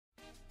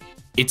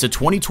It's a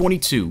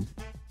 2022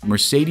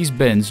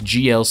 Mercedes-Benz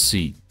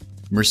GLC.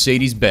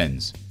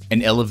 Mercedes-Benz,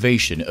 an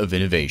elevation of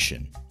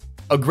innovation.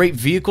 A great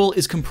vehicle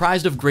is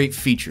comprised of great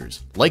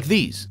features, like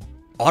these: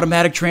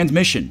 automatic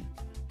transmission,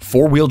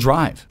 four-wheel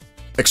drive,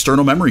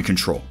 external memory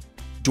control,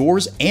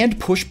 doors and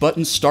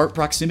push-button start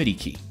proximity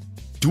key,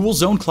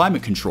 dual-zone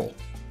climate control,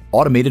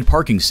 automated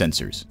parking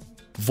sensors,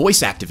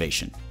 voice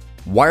activation,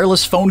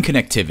 wireless phone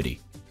connectivity,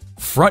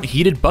 front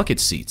heated bucket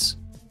seats,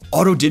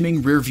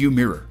 auto-dimming rear-view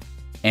mirror,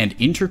 and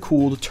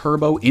intercooled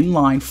turbo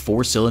inline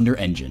four-cylinder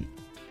engine.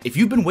 If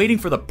you've been waiting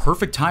for the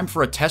perfect time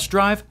for a test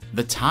drive,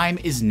 the time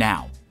is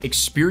now.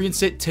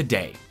 Experience it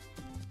today.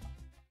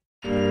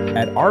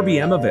 At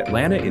RBM of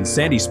Atlanta in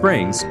Sandy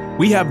Springs,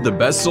 we have the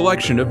best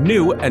selection of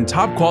new and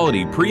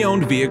top-quality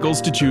pre-owned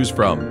vehicles to choose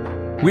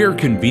from. We are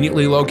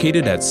conveniently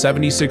located at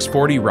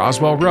 7640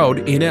 Roswell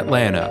Road in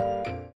Atlanta.